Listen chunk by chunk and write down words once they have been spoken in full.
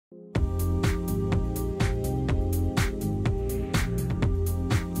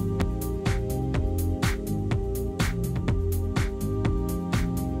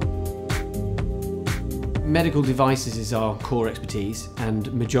Medical devices is our core expertise,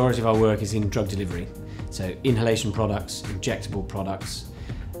 and majority of our work is in drug delivery. So inhalation products, injectable products,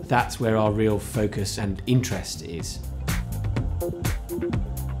 that's where our real focus and interest is.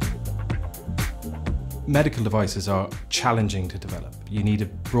 Medical devices are challenging to develop. You need a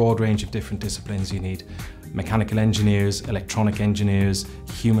broad range of different disciplines. You need mechanical engineers, electronic engineers,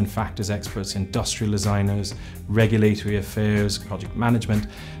 human factors experts, industrial designers, regulatory affairs, project management,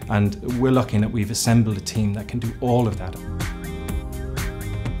 and we're lucky that we've assembled a team that can do all of that.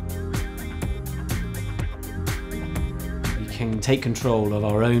 We can take control of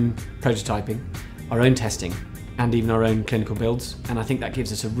our own prototyping, our own testing, and even our own clinical builds, and I think that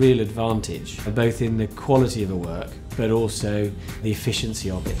gives us a real advantage, both in the quality of the work, but also the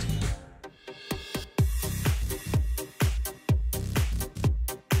efficiency of it.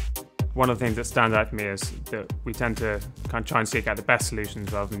 One of the things that stands out for me is that we tend to kind of try and seek out the best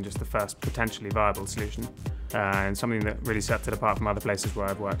solutions rather than just the first potentially viable solution, and something that really sets it apart from other places where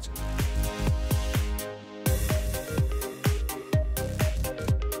I've worked.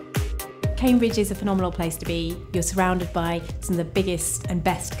 Cambridge is a phenomenal place to be. You're surrounded by some of the biggest and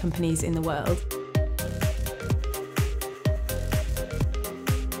best companies in the world.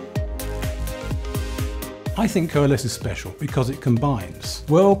 I think Coalesce is special because it combines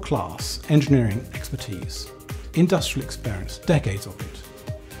world-class engineering expertise, industrial experience, decades of it,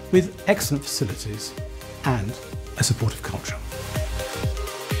 with excellent facilities and a supportive culture.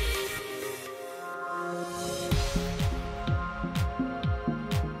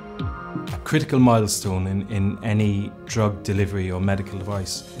 A critical milestone in any drug delivery or medical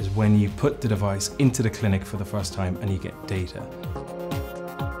device is when you put the device into the clinic for the first time and you get data.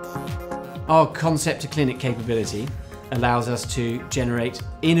 Our concept to clinic capability allows us to generate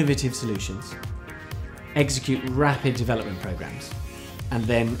innovative solutions, execute rapid development programs, and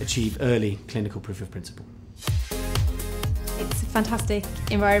then achieve early clinical proof of principle. It's a fantastic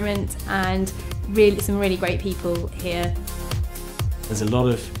environment and some really great people here. There's a lot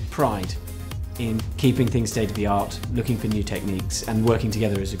of pride in keeping things state of the art, looking for new techniques, and working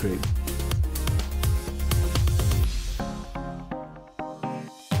together as a group.